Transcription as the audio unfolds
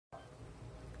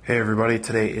Hey everybody,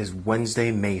 today is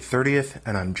Wednesday, May 30th,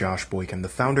 and I'm Josh Boykin, the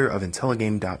founder of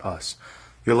Intelligame.us.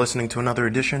 You're listening to another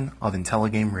edition of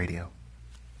Intelligame Radio.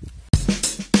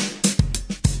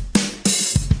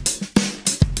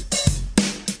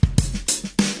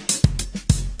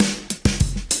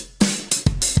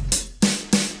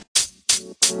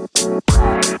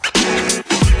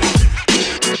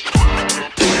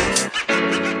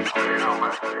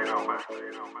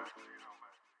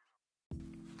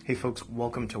 Hey folks,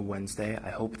 welcome to Wednesday. I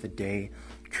hope the day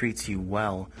treats you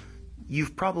well.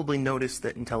 You've probably noticed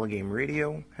that Intelligame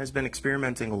Radio has been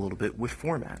experimenting a little bit with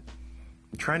format,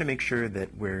 trying to make sure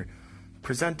that we're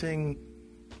presenting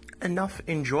enough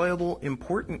enjoyable,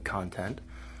 important content,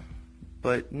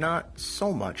 but not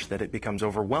so much that it becomes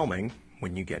overwhelming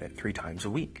when you get it 3 times a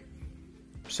week.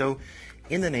 So,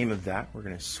 in the name of that, we're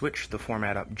going to switch the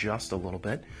format up just a little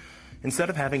bit. Instead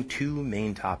of having 2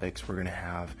 main topics, we're going to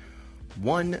have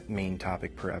 1 main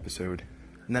topic per episode,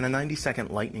 and then a 90-second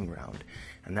lightning round.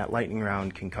 And that lightning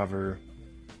round can cover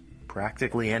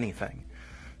practically anything.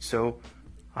 So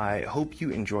I hope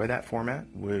you enjoy that format.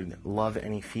 Would love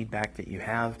any feedback that you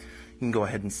have. You can go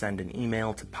ahead and send an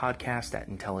email to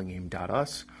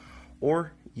podcast@intelligame.us,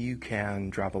 or you can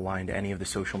drop a line to any of the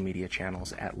social media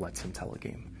channels at Let's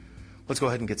Intelligame. Let's go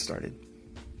ahead and get started.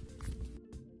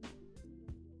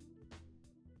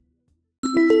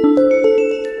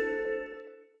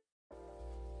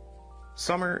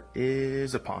 Summer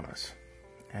is upon us,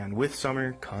 and with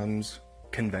summer comes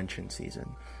convention season.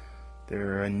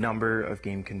 There are a number of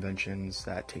game conventions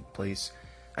that take place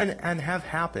and have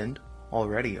happened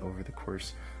already over the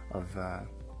course of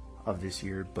this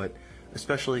year, but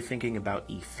especially thinking about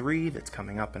E3 that's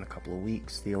coming up in a couple of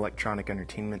weeks, the Electronic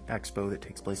Entertainment Expo that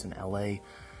takes place in LA.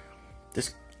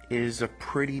 This is a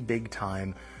pretty big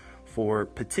time for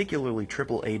particularly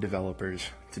AAA developers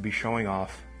to be showing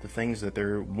off the things that they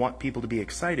want people to be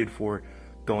excited for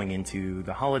going into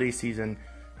the holiday season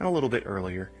and a little bit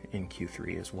earlier in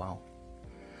Q3 as well.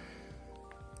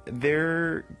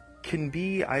 There can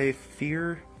be, I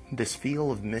fear, this fear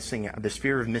of missing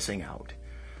out,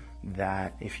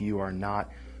 that if you are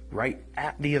not right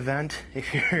at the event,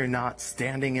 if you're not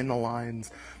standing in the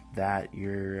lines, that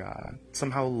you're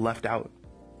somehow left out.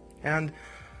 And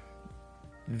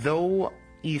though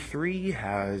E3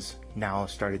 has now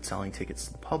started selling tickets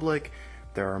to the public,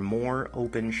 there are more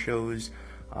open shows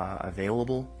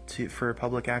available for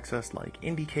public access, like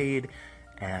Indiecade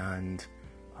and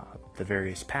the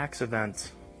various PAX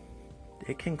events.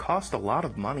 It can cost a lot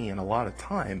of money and a lot of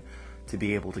time to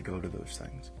be able to go to those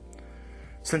things.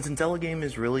 Since Intelligame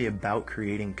is really about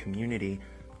creating community,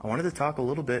 I wanted to talk a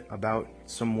little bit about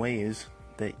some ways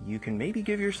that you can maybe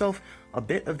give yourself a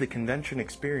bit of the convention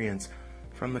experience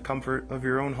from the comfort of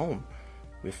your own home,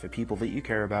 with the people that you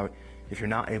care about, if you're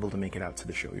not able to make it out to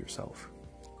the show yourself.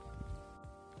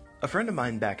 A friend of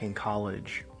mine back in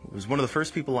college was one of the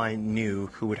first people I knew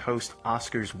who would host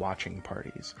Oscars watching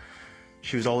parties.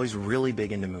 She was always really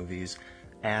big into movies,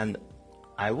 and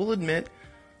I will admit,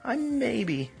 I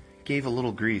maybe gave a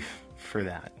little grief for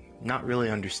that, not really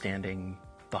understanding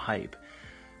the hype.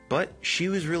 But she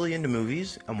was really into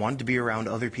movies and wanted to be around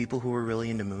other people who were really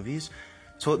into movies,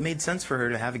 so it made sense for her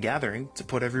to have a gathering to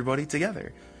put everybody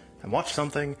together and watch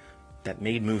something that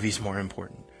made movies more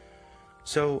important.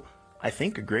 So I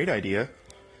think a great idea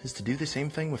is to do the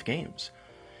same thing with games.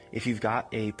 If you've got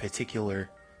a particular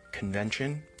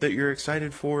convention that you're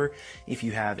excited for, if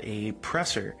you have a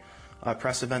press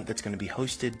event that's going to be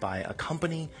hosted by a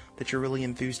company that you're really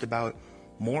enthused about,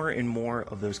 more and more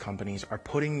of those companies are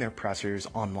putting their pressers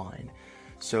online.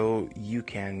 So you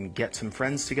can get some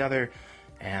friends together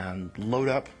and load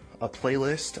up a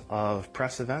playlist of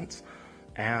press events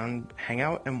and hang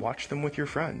out and watch them with your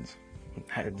friends.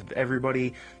 Have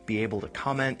everybody be able to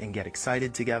comment and get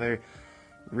excited together.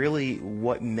 Really,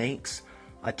 what makes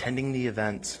attending the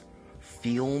events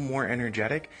feel more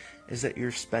energetic is that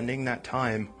you're spending that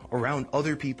time around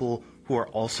other people who are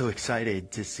also excited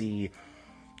to see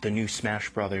the new Smash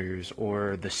Brothers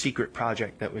or the secret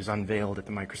project that was unveiled at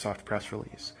the Microsoft press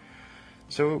release.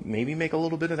 So maybe make a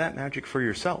little bit of that magic for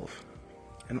yourself.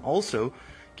 And also,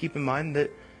 keep in mind that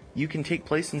you can take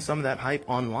place in some of that hype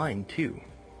online too.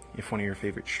 If one of your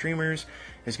favorite streamers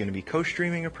is going to be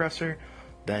co-streaming a presser,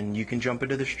 then you can jump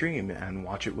into the stream and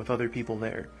watch it with other people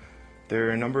there. There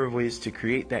are a number of ways to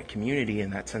create that community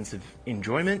and that sense of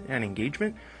enjoyment and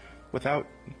engagement without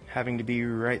having to be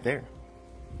right there.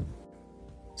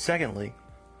 Secondly,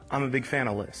 I'm a big fan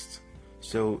of lists.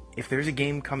 So if there's a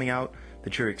game coming out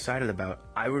that you're excited about,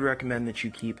 I would recommend that you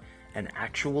keep an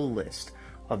actual list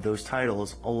of those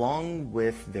titles along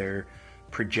with their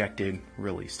projected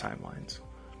release timelines.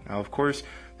 Now, of course,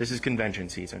 this is convention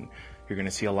season. You're going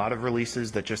to see a lot of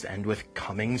releases that just end with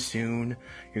coming soon.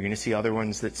 You're going to see other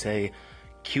ones that say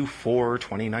Q4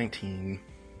 2019.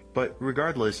 But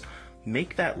regardless,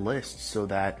 make that list so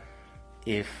that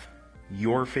if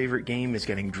your favorite game is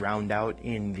getting drowned out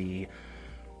in the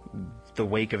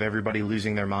wake of everybody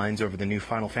losing their minds over the new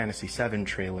Final Fantasy VII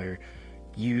trailer,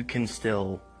 you can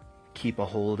still keep a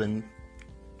hold and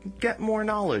get more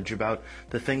knowledge about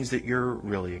the things that you're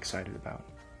really excited about.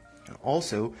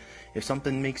 Also, if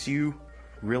something makes you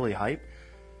really hype,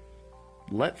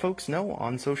 let folks know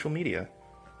on social media.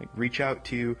 Like, reach out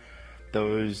to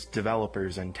those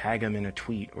developers and tag them in a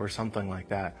tweet or something like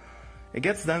that. It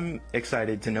gets them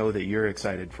excited to know that you're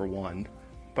excited, for one,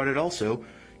 but it also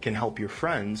can help your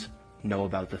friends know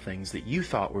about the things that you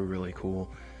thought were really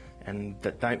cool and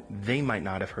that they might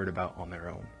not have heard about on their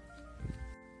own.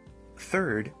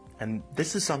 Third, and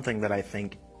this is something that I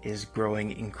think is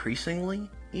growing increasingly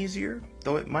easier,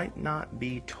 though it might not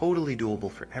be totally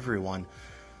doable for everyone,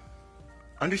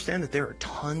 understand that there are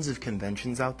tons of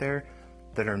conventions out there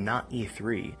that are not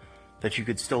E3 that you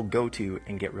could still go to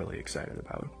and get really excited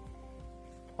about.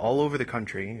 All over the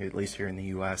country, at least here in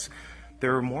the US,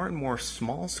 there are more and more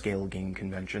small-scale game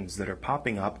conventions that are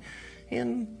popping up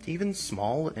in even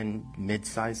small and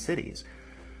mid-sized cities.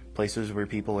 Places where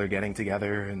people are getting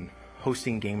together and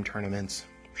hosting game tournaments,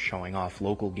 showing off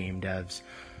local game devs.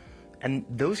 And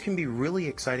those can be really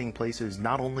exciting places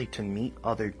not only to meet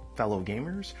other fellow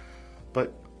gamers,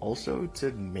 but also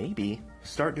to maybe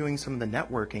start doing some of the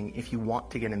networking if you want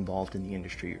to get involved in the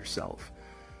industry yourself.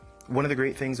 One of the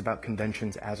great things about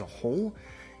conventions as a whole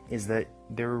is that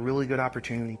they're a really good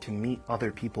opportunity to meet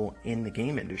other people in the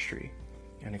game industry.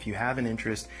 And if you have an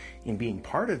interest in being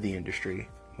part of the industry,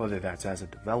 whether that's as a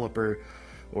developer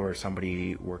or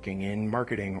somebody working in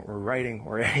marketing or writing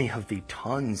or any of the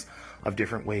tons of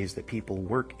different ways that people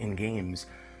work in games,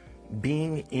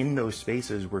 being in those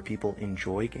spaces where people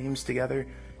enjoy games together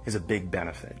is a big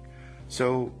benefit.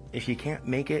 So if you can't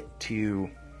make it to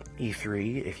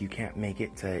E3, if you can't make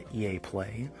it to EA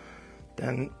Play,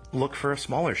 then look for a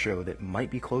smaller show that might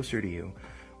be closer to you,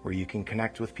 where you can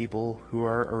connect with people who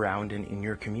are around and in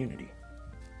your community.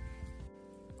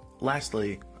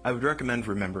 Lastly, I would recommend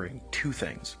remembering two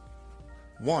things.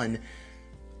 One,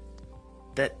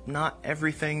 that not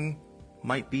everything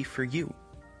might be for you.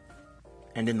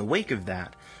 And in the wake of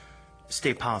that,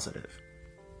 stay positive.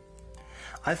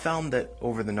 I've found that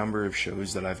over the number of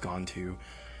shows that I've gone to,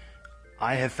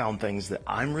 I have found things that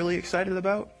I'm really excited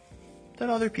about that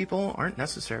other people aren't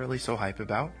necessarily so hype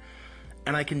about,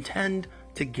 and I can tend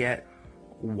to get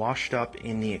washed up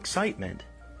in the excitement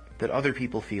that other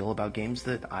people feel about games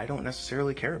that I don't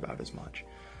necessarily care about as much.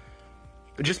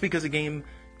 But just because a game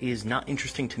is not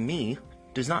interesting to me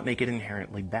does not make it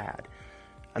inherently bad.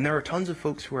 And there are tons of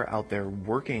folks who are out there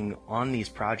working on these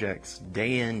projects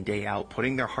day in, day out,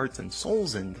 putting their hearts and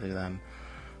souls into them,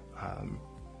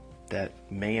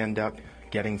 that may end up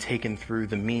getting taken through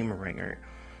the meme ringer.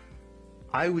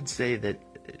 I would say that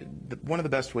one of the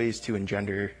best ways to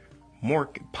engender more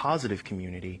positive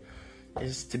community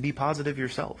is to be positive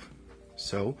yourself.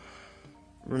 So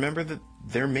remember that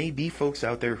there may be folks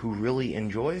out there who really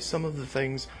enjoy some of the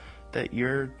things that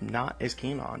you're not as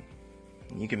keen on.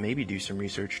 You can maybe do some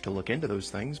research to look into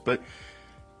those things, but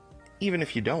even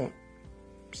if you don't,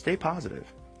 stay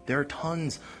positive. There are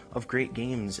tons of great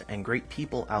games and great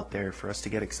people out there for us to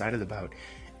get excited about,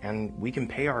 and we can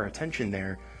pay our attention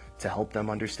there to help them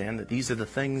understand that these are the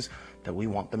things that we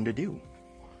want them to do.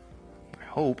 My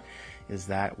hope is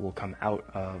that will come out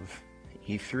of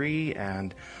E3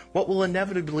 and what will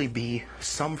inevitably be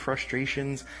some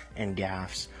frustrations and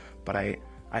gaffes, but I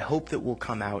hope that we'll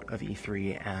come out of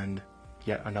E3 and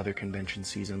yet another convention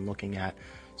season looking at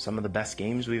some of the best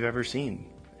games we've ever seen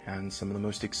and some of the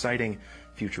most exciting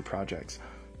future projects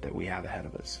that we have ahead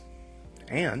of us,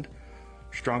 and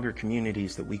stronger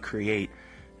communities that we create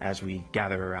as we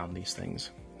gather around these things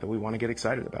that we want to get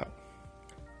excited about.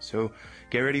 So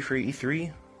get ready for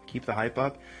E3, keep the hype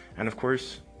up, and of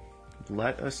course,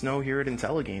 let us know here at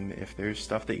IntelliGame if there's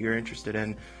stuff that you're interested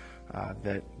in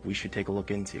that we should take a look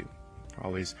into. We're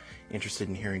always interested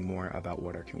in hearing more about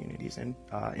what our community is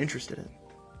interested in.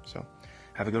 So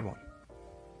have a good one.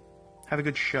 Have a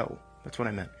good show. That's what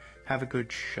I meant. Have a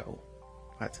good show.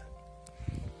 That's it.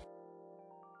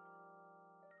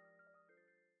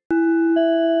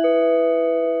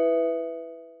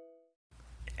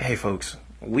 Hey folks,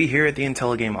 we here at the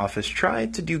IntelliGame office try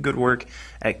to do good work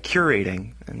at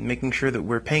curating and making sure that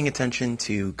we're paying attention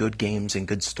to good games and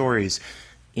good stories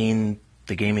in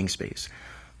the gaming space.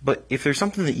 But if there's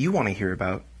something that you want to hear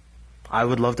about, I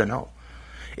would love to know.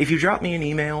 If you drop me an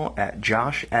email at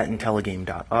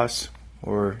josh@intelligame.us,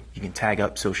 or you can tag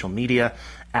up social media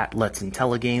at Let's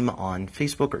Intelligame on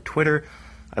Facebook or Twitter,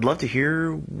 I'd love to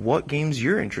hear what games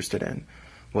you're interested in,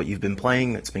 what you've been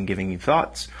playing that's been giving you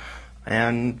thoughts,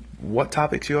 and what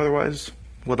topics you otherwise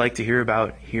would like to hear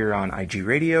about here on IG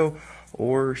Radio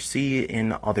or see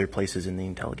in other places in the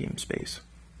Intelligame space.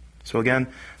 So again,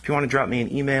 if you want to drop me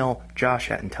an email,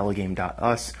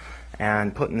 josh@intelligame.us,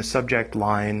 and put in the subject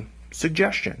line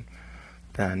suggestion,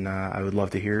 then I would love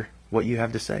to hear what you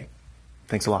have to say.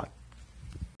 Thanks a lot.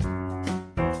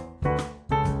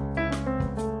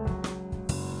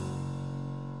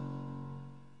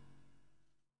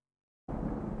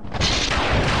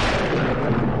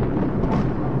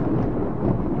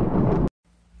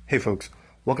 Hey folks,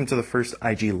 welcome to the first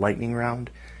IG Lightning Round.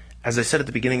 As I said at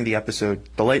the beginning of the episode,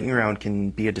 the Lightning Round can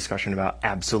be a discussion about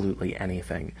absolutely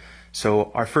anything.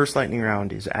 So our first Lightning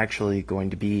Round is actually going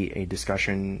to be a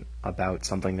discussion about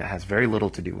something that has very little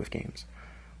to do with games.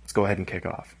 Let's go ahead and kick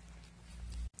off.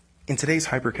 In today's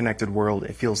hyper-connected world,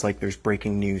 it feels like there's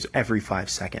breaking news every 5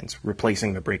 seconds,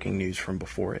 replacing the breaking news from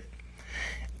before it.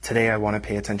 Today I want to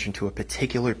pay attention to a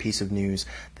particular piece of news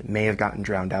that may have gotten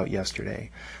drowned out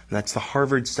yesterday, and that's the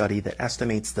Harvard study that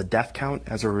estimates the death count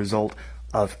as a result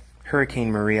of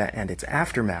Hurricane Maria and its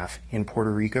aftermath in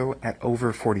Puerto Rico at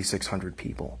over 4,600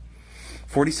 people.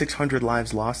 4,600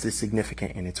 lives lost is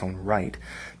significant in its own right,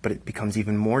 but it becomes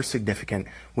even more significant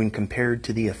when compared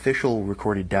to the official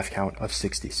recorded death count of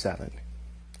 67.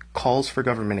 Calls for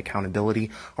government accountability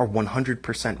are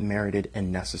 100% merited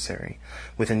and necessary.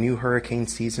 With a new hurricane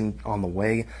season on the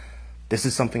way, this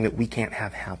is something that we can't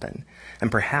have happen.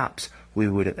 And perhaps we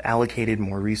would have allocated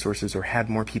more resources or had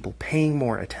more people paying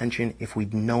more attention if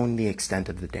we'd known the extent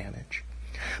of the damage.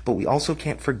 But we also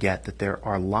can't forget that there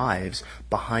are lives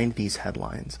behind these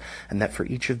headlines, and that for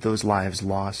each of those lives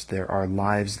lost, there are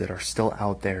lives that are still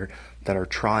out there that are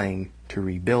trying to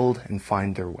rebuild and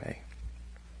find their way.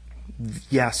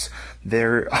 Yes,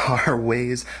 there are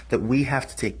ways that we have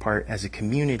to take part as a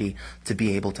community to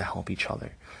be able to help each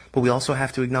other. But we also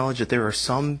have to acknowledge that there are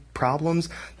some problems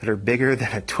that are bigger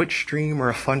than a Twitch stream or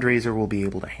a fundraiser will be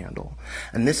able to handle.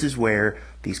 And this is where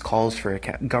these calls for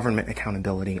government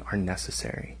accountability are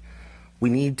necessary. We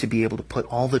need to be able to put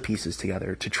all the pieces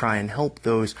together to try and help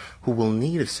those who will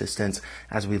need assistance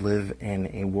as we live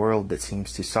in a world that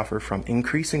seems to suffer from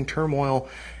increasing turmoil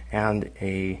and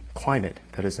a climate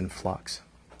that is in flux.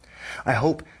 I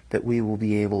hope that we will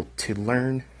be able to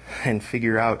learn and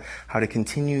figure out how to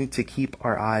continue to keep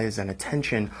our eyes and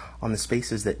attention on the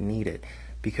spaces that need it,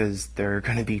 because there are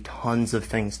going to be tons of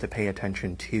things to pay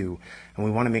attention to, and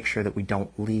we want to make sure that we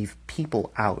don't leave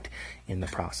people out in the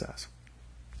process.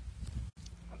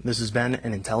 This has been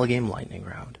an Intelligame Lightning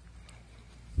Round.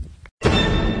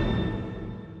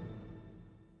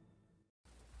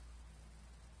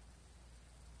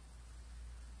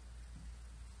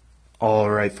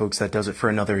 Alright folks, that does it for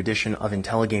another edition of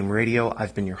Intelligame Radio.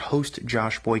 I've been your host,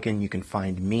 Josh Boykin. You can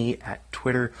find me at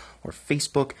Twitter or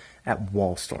Facebook at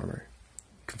Wallstormer.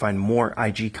 You can find more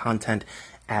IG content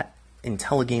at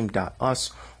intelligame.us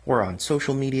or on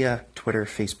social media, Twitter,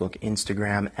 Facebook,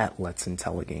 Instagram at Let's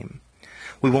Intelligame.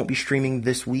 We won't be streaming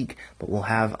this week, but we'll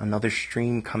have another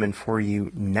stream coming for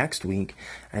you next week,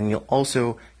 and you'll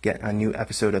also get a new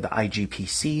episode of the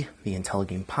IGPC, the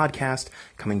Intelligame podcast,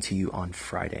 coming to you on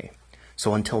Friday.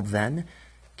 So until then,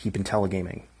 keep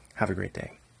Intelligaming. Have a great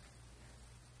day.